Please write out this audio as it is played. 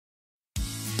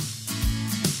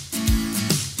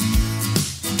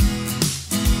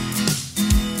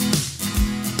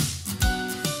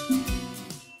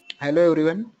Hello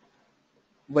everyone,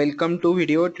 welcome to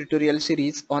video tutorial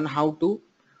series on how to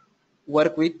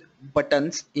work with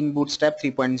buttons in Bootstrap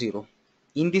 3.0.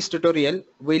 In this tutorial,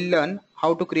 we'll learn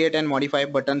how to create and modify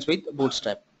buttons with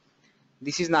Bootstrap.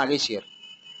 This is Nagesh here.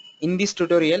 In this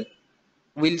tutorial,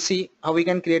 we'll see how we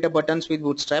can create a buttons with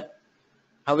Bootstrap,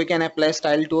 how we can apply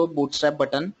style to a Bootstrap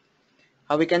button,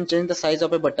 how we can change the size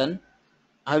of a button,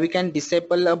 how we can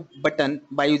disable a button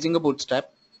by using a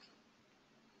Bootstrap,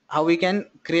 how we can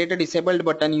create a disabled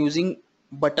button using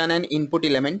button and input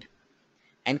element,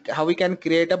 and how we can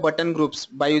create a button groups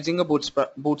by using a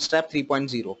Bootstrap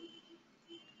 3.0.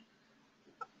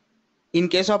 In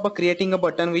case of creating a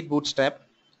button with Bootstrap,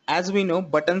 as we know,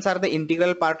 buttons are the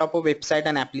integral part of a website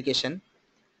and application.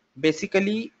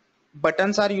 Basically,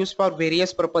 buttons are used for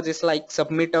various purposes like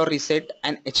submit or reset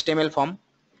an HTML form,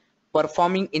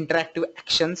 performing interactive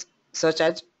actions such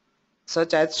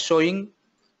as showing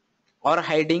or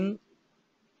hiding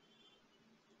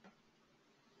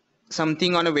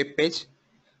something on a web page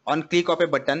on click of a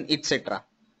button, etc.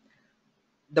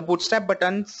 The Bootstrap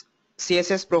buttons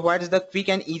CSS provides the quick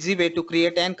and easy way to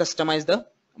create and customize the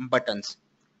buttons.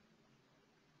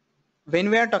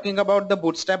 When we are talking about the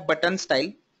Bootstrap button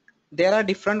style, there are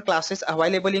different classes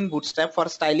available in Bootstrap for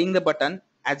styling the button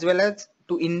as well as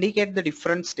to indicate the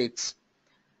different states.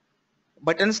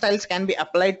 Button styles can be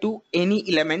applied to any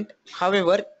element.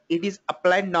 However, it is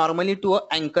applied normally to an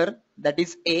anchor, that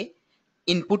is a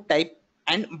input type,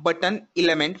 and button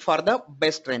element for the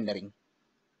best rendering.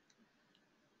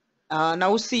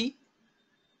 Now see,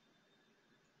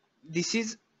 this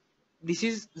is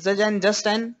just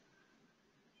an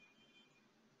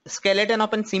skeleton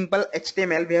of a simple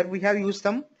HTML where we have used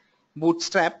some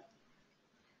Bootstrap.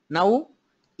 Now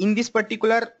in this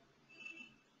particular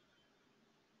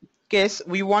case,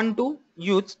 we want to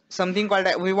use something called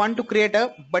we want to create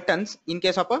a buttons in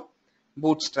case of a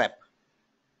Bootstrap.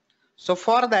 So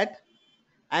for that,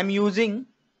 I'm using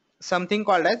something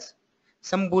called as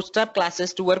some Bootstrap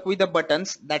classes to work with the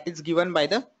buttons that is given by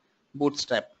the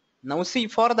Bootstrap. Now see,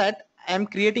 for that I am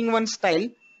creating one style.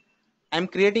 I am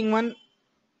creating one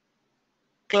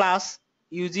class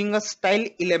using a style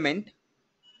element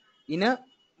in a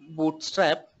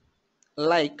Bootstrap,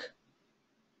 like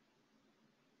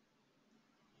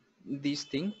this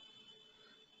thing,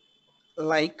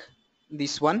 like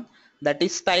this one, that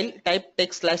is style type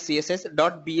text slash css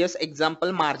dot bs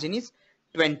example margin is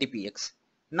 20 px.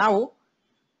 Now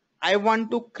I want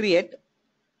to create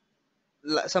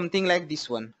something like this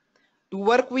one. To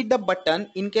work with the button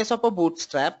in case of a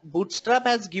Bootstrap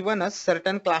has given us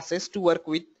certain classes to work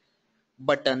with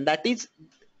button. That is,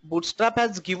 Bootstrap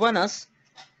has given us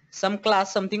some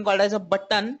class, something called as a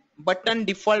button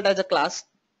default as a class.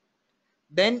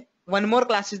 Then one more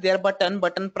class is there, button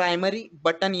primary,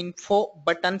 button info,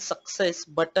 button success,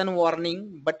 button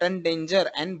warning, button danger,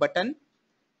 and button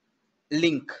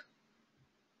link.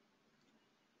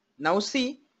 Now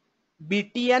see,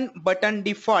 btn button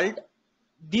default,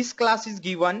 this class is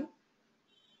given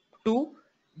to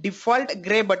default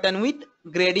gray button with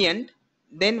gradient.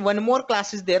 Then one more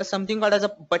class is there, something called as a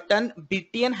button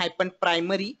btn hyphen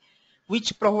primary,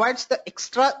 which provides the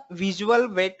extra visual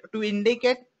weight to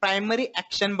indicate primary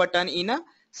action button in a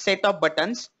set of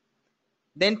buttons.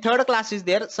 Then third class is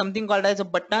there, something called as a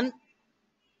button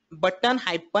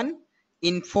hyphen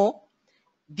info.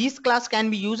 This class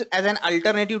can be used as an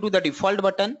alternative to the default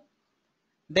button.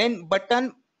 Then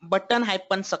button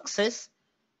hyphen success,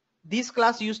 this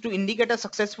class used to indicate a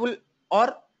successful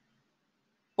or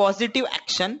positive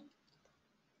action.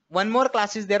 One more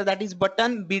class is there, that is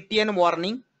button btn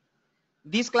warning.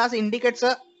 This class indicates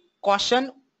a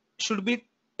caution should be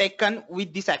taken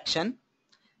with this action.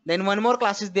 Then one more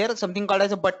class is there, something called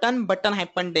as a button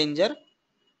hyphen danger,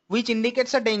 which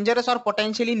indicates a dangerous or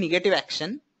potentially negative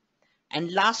action.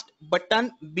 And last,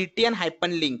 button btn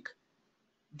hyphen link.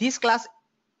 This class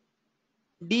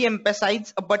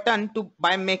de-emphasize a button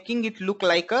by making it look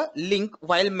like a link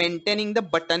while maintaining the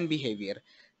button behavior.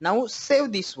 Now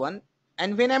save this one,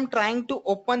 and when I'm trying to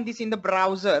open this in the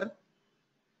browser,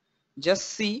 just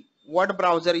see what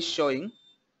browser is showing.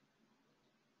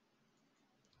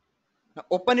 Now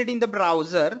open it in the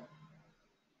browser,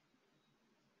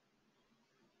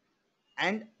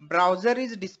 and browser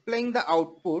is displaying the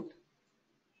output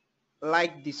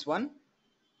like this one.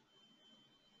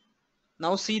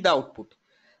 Now see the output,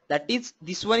 that is,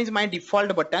 this one is my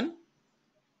default button.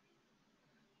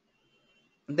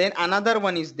 Then another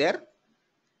one is there,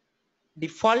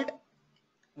 default,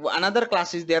 another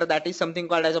class is there, that is something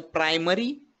called as a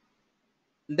primary.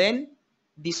 Then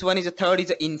this one is a third is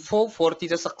a info, fourth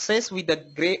is a success with the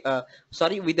gray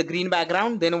with the green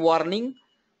background, then warning,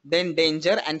 then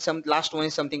danger, and some last one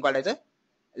is something called as a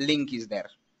link is there.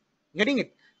 Getting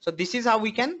it? So this is how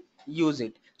we can use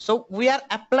it. So we are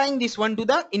applying this one to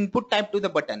the input type to the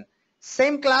button.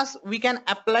 Same class we can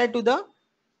apply to the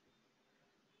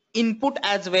input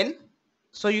as well.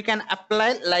 So you can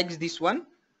apply like this one.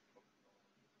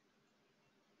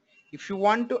 If you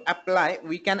want to apply,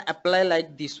 we can apply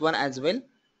like this one as well.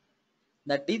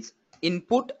 That is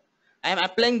input. I am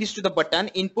applying this to the button.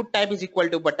 Input type is equal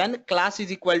to button, class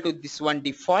is equal to this one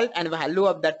default, and value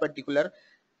of that particular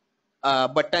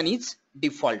button is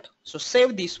default. So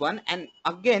save this one and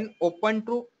again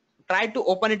try to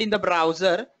open it in the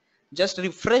browser. Just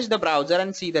refresh the browser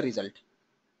and see the result.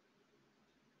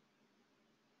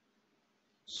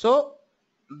 So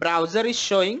browser is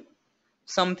showing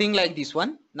something like this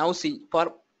one. Now see,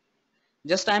 for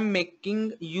just I am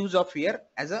making use of here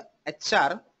as a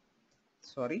HR.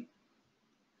 Sorry,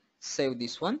 save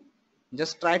this one.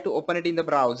 Just try to open it in the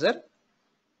browser.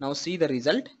 Now see the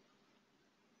result.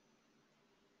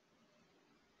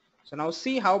 So now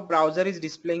see how browser is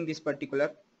displaying this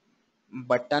particular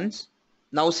buttons.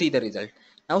 Now see the result.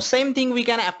 Now same thing we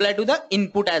can apply to the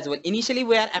input as well. Initially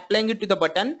we are applying it to the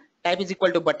button, type is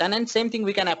equal to button, and same thing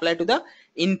we can apply to the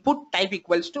input, type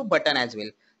equals to button as well.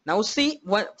 Now see,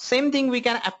 same thing we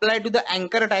can apply to the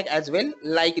anchor tag as well,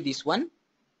 like this one.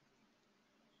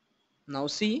 Now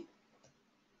see,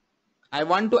 I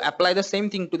want to apply the same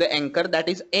thing to the anchor, that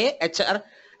is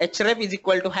href is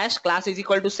equal to hash, class is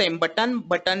equal to same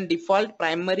button, default,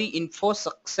 primary, info,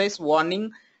 success,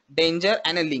 warning, danger,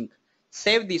 and a link.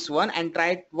 Save this one and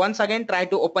once again try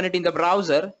to open it in the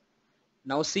browser.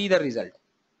 Now see the result.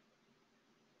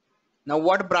 Now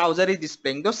what browser is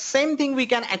displaying? The same thing we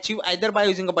can achieve either by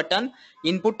using a button,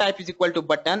 input type is equal to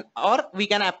button, or we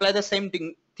can apply the same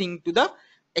thing to the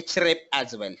href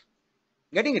as well.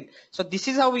 Getting it? So this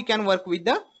is how we can work with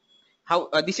the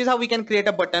this is how we can create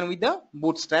a button with the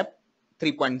Bootstrap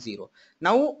 3.0.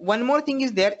 Now one more thing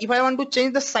is there. If I want to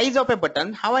change the size of a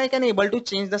button, how I can able to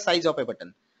change the size of a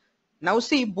button? Now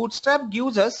see, Bootstrap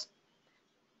gives us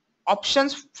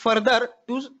options further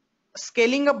to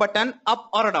scaling a button up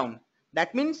or down.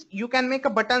 That means you can make a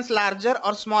buttons larger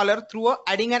or smaller through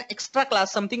adding an extra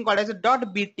class, something called as a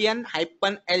 .btn-lg,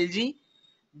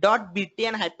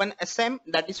 .btn-sm,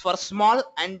 that is for small,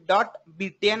 and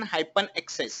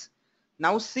 .btn-xs.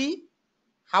 Now see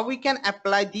how we can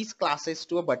apply these classes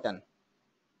to a button.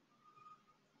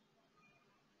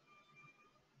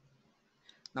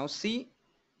 Now see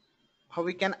how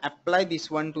we can apply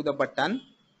this one to the button.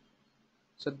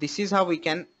 So this is how we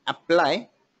can apply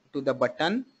to the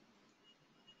button.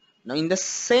 Now in the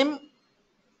same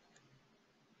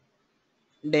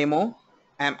demo,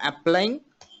 I am applying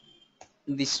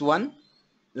this one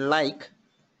like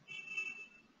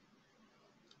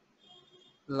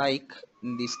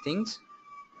these things.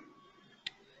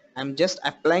 I'm just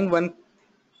applying one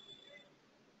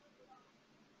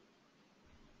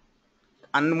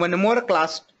more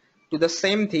class to the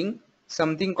same thing,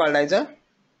 something called as a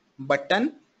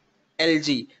button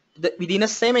LG. Within a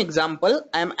same example,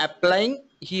 I am applying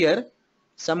here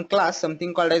some class,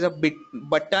 something called as a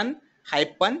button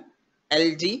hyphen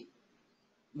LG.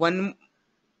 One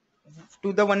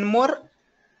more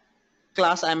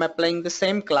class I am applying the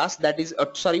same class, that is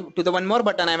to the one more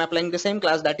button I am applying the same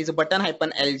class, that is a button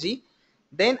hyphen LG.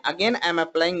 Then again I am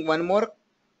applying one more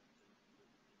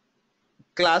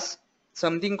class,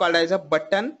 something called as a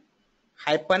button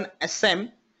hyphen SM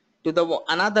to the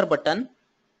another button,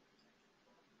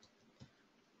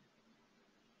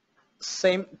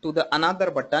 same to the another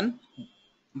button,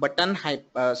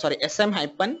 SM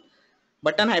hyphen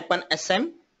button hyphen SM,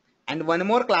 and one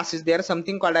more class is there,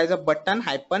 something called as a button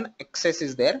hyphen XS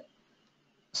is there.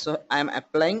 So I am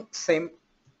applying same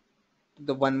to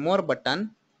the one more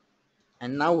button,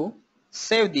 and now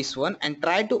save this one and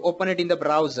try to open it in the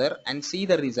browser and see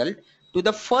the result. To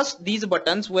the first these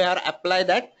buttons we are apply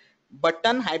that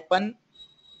button hyphen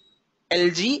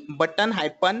LG, button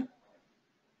hyphen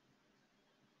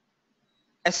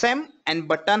SM, and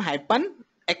button hyphen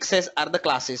XS are the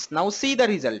classes. Now see the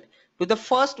result. To the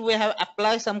first we have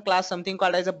applied some class, something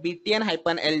called as a btn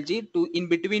hyphen LG. To in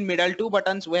between middle two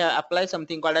buttons we have applied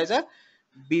something called as a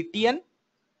btn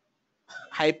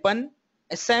hyphen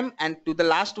SM, and to the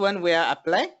last one we have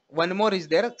apply one more is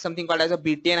there, something called as a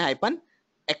btn hyphen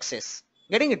XS.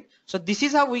 Getting it? So this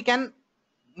is how we can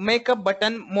make a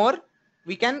button more.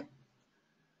 We can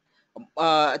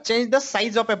change the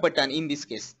size of a button in this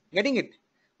case. Getting it?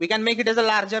 We can make it as a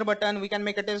larger button, we can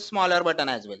make it as a smaller button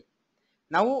as well.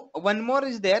 Now one more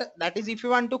is there, that is if you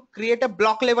want to create a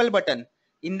block level button.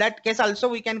 In that case also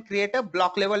we can create a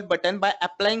block level button by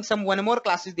applying some one more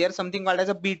class is there, something called as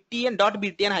a btn dot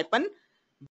btn hyphen.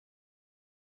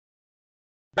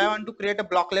 If I want to create a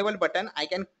block level button, I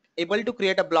can able to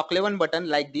create a block level button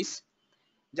like this.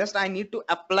 Just I need to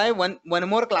apply one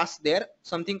more class there,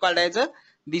 something called as a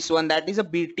this one, that is a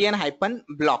btn hyphen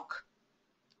block.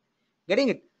 Getting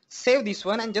it? Save this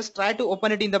one and just try to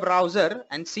open it in the browser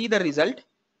and see the result,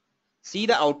 see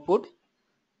the output.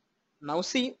 Now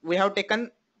see, we have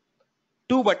taken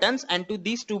two buttons, and to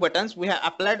these two buttons we have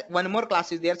applied one more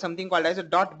class is there, something called as a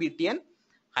dot btn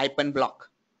hyphen block.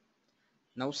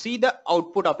 Now see the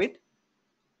output of it,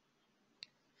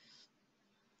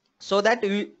 so that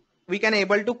we can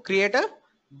able to create a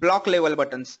block level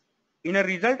buttons. In a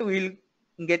result we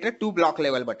will get a two block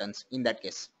level buttons in that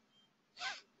case.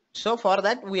 So for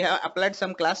that we have applied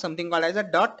some class, something called as a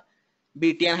dot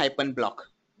btn hyphen block.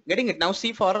 Getting it? Now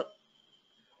see, for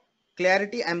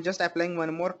clarity I'm just applying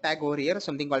one more tag over here,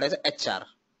 something called as a hr,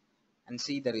 and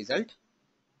see the result.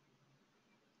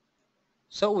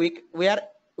 So we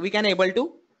can able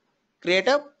to create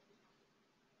a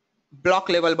block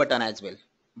level button as well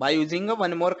by using a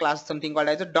one more class, something called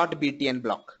as a dot btn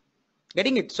block.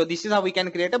 Getting it? So this is how we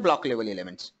can create a block level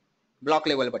elements, block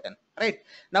level button, right?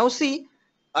 Now see,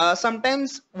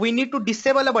 sometimes we need to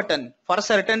disable a button for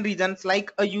certain reasons,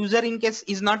 like a user in case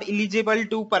is not eligible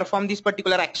to perform this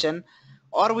particular action,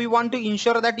 or we want to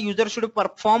ensure that user should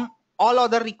perform all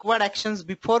other required actions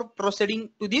before proceeding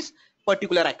to this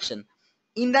particular action.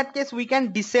 In that case we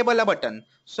can disable a button.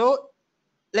 So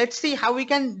let's see how we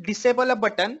can disable a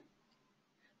button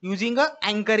using a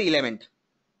anchor element.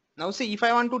 Now see, if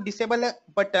I want to disable a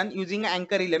button using an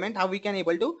anchor element, how we can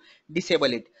able to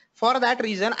disable it? For that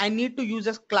reason I need to use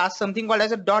a class, something called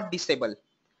as a dot disable.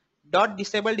 Dot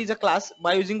disabled is a class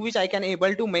by using which I can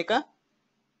able to make a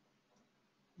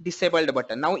disabled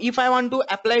button. Now if I want to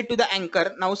apply it to the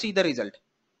anchor, now see the result.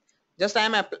 Just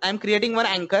I'm creating one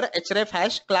anchor, href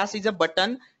hash class is a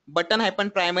button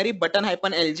hyphen primary button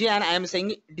hyphen lg, and I am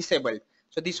saying disabled.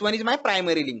 So this one is my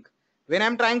primary link. When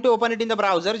I'm trying to open it in the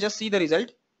browser, just see the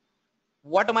result,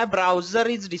 what my browser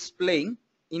is displaying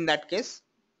in that case.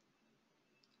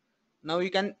 Now you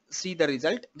can see the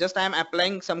result. Just I am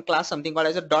applying some class, something called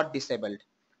as a dot disabled,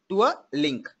 to a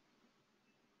link.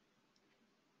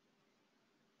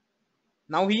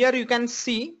 Now here you can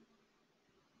see,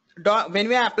 when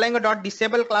we are applying a dot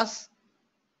disable class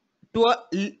to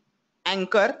a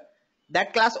anchor,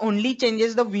 that class only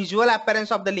changes the visual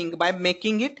appearance of the link by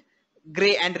making it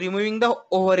gray and removing the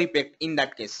over effect in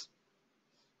that case.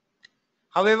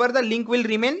 However, the link will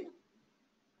remain.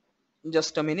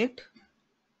 Just a minute.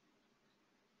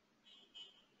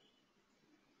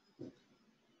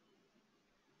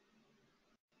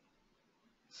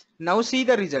 Now see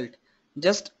the result.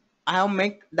 Just I have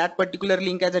make that particular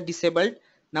link as a disabled.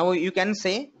 Now you can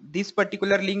say this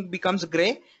particular link becomes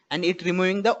gray and it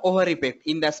removing the over effect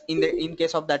in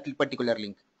case of that particular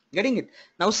link. Getting it?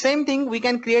 Now same thing, we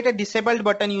can create a disabled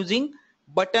button using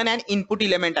button and input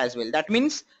element as well. That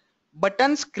means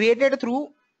buttons created through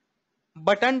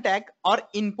button tag or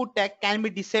input tag can be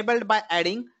disabled by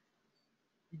adding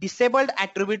disabled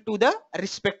attribute to the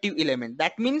respective element.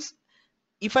 That means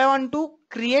if I want to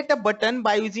create a button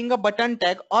by using a button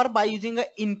tag or by using an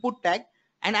input tag,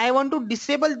 and I want to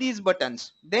disable these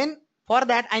buttons, then for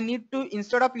that I need to,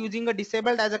 instead of using a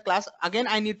disabled as a class, again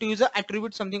I need to use an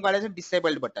attribute, something called as a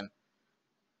disabled button.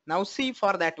 Now see,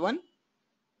 for that one,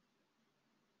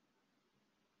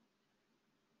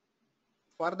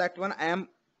 I am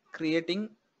creating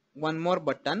one more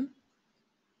button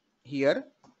here.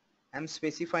 I am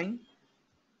specifying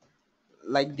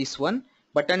like this one,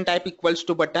 button type equals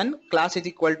to button, class is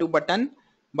equal to button,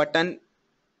 button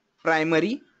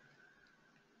primary,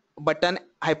 button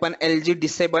hyphen lg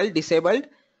disabled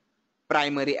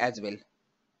primary as well.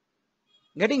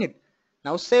 Getting it?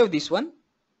 Now save this one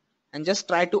and just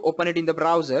try to open it in the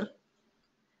browser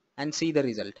and see the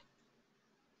result.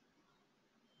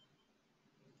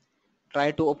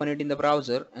 Try to open it in the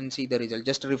browser and see the result.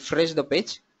 Just refresh the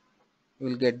page, you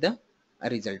will get the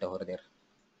result over there.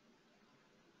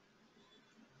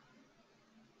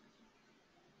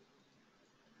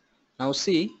 Now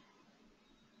see,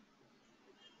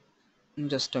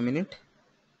 just a minute.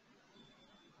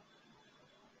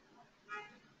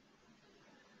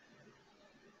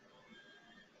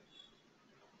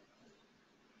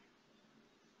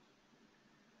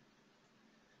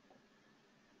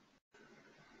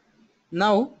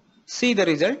 Now see the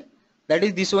result, that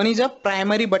is this one is a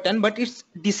primary button but it's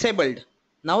disabled.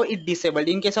 Now it disabled.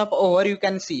 In case of over, you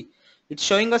can see it's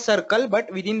showing a circle,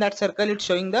 but within that circle it's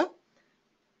showing the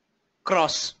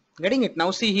cross. Getting it?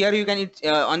 Now see here, you can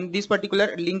on this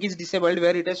particular link is disabled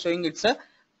where it is showing it's a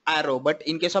arrow, but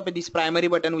in case of this primary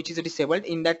button which is disabled,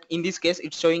 in this case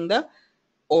it's showing the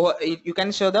over, you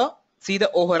can see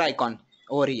the over icon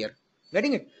over here.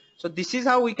 Getting it? So this is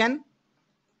how we can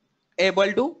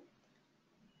able to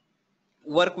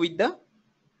work with the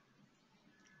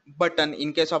button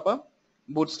in case of a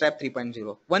Bootstrap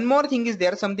 3.0. One more thing is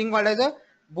there, something called as a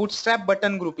Bootstrap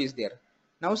button group is there.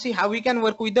 Now see how we can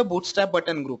work with the Bootstrap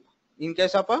button group in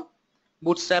case of a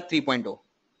Bootstrap 3.0.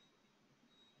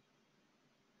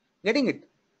 Getting it?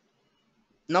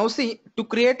 Now see, to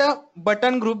create a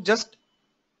button group, just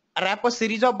wrap a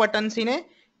series of buttons in a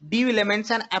div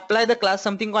elements and apply the class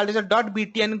something called as a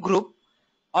 .btn group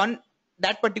on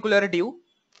that particular div,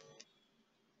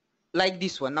 like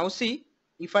this one. Now see,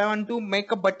 if I want to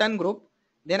make a button group,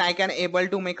 then I can able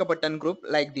to make a button group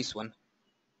like this one.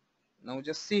 Now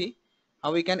just see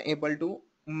how we can able to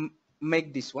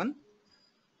make this one.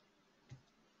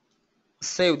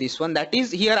 Save this one. That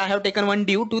is, here I have taken one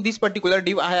div. To this particular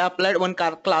div I have applied one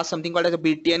class something called as a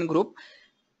btn group,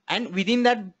 and within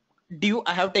that div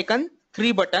I have taken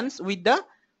 3 buttons with the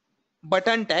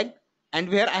button tag, and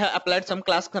where I have applied some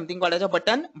class something called as a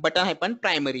button hyphen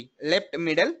primary, left,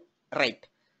 middle, right.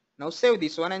 Now save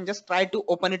this one and just try to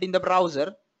open it in the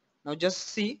browser. Now just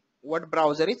see what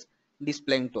browser is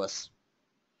displaying to us.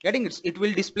 Getting it? It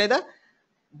will display the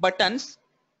buttons.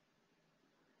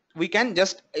 We can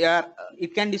just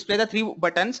it can display the 3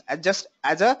 buttons just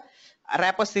as a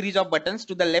wrap a series of buttons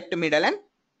to the left, middle and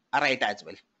right as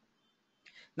well.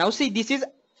 Now see, this is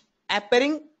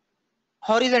appearing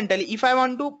horizontally. If I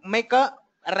want to make a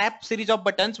wrap series of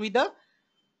buttons with the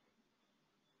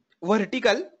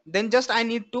vertical, then just I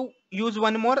need to use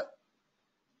one more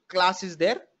class is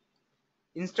there.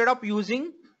 Instead of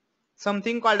using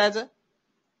something called as a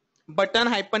button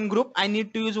hyphen group, I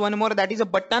need to use one more, that is a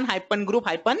button hyphen group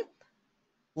hyphen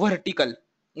vertical.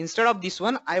 Instead of this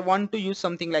one, I want to use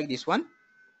something like this one,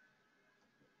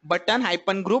 button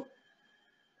hyphen group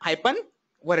hyphen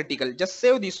vertical. Just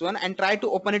save this one and try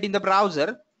to open it in the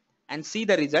browser and see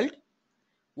the result,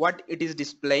 what it is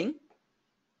displaying.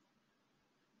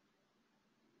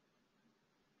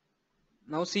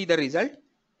 Now see the result.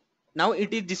 Now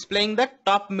it is displaying the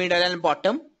top, middle and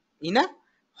bottom in a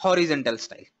horizontal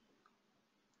style.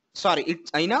 Sorry,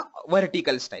 it's in a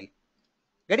vertical style.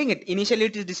 Getting it? Initially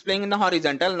it is displaying in the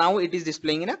horizontal, now it is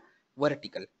displaying in a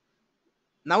vertical.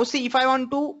 Now see, if I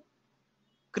want to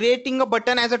creating a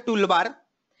button as a toolbar,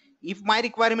 if my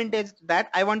requirement is that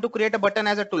I want to create a button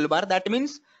as a toolbar, that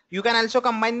means you can also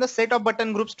combine the set of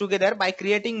button groups together by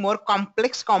creating more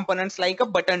complex components like a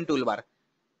button toolbar.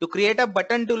 To create a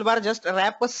button toolbar, just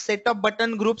wrap a set of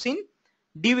button groups in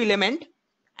div element,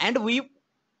 and we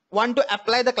want to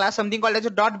apply the class something called as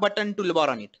a .button toolbar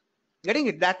on it. Getting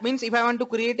it? That means if I want to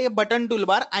create a button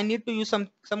toolbar, I need to use some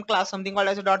class something called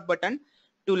as a .button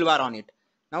toolbar on it.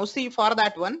 Now see, for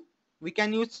that one we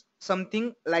can use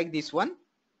something like this one.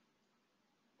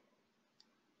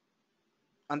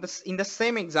 On this, in the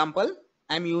same example,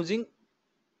 I'm using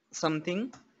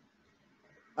something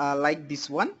like this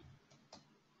one.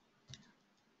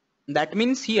 That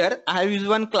means here I have used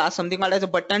one class something called as a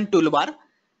button toolbar.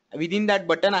 Within that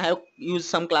button I have used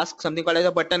some class something called as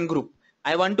a button group.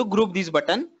 I want to group this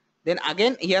button. Then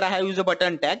again here I have used a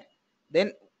button tag.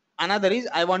 Then another is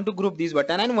I want to group this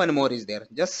button, and one more is there.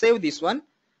 Just save this one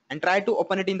and try to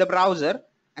open it in the browser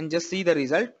and just see the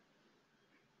result.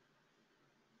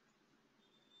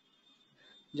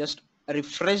 Just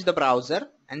refresh the browser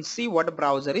and see what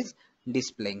browser is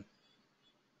displaying.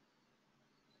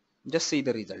 Just see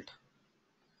the result.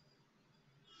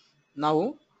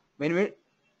 Now when we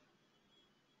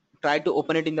try to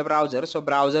open it in the browser, so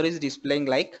browser is displaying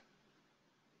like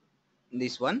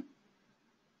this one.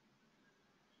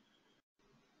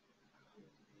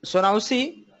 So now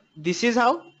see, this is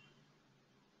how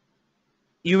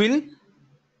you will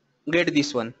get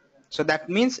this one. So that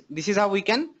means this is how we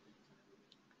can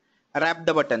wrap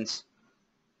the buttons.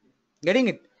 Getting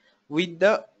it? With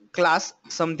the class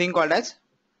something called as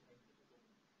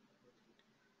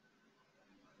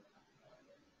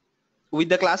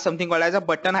a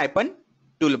button hyphen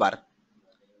toolbar.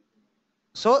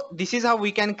 So this is how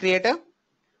we can create a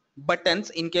buttons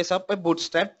in case of a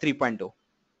Bootstrap 3.0.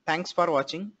 Thanks for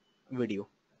watching video.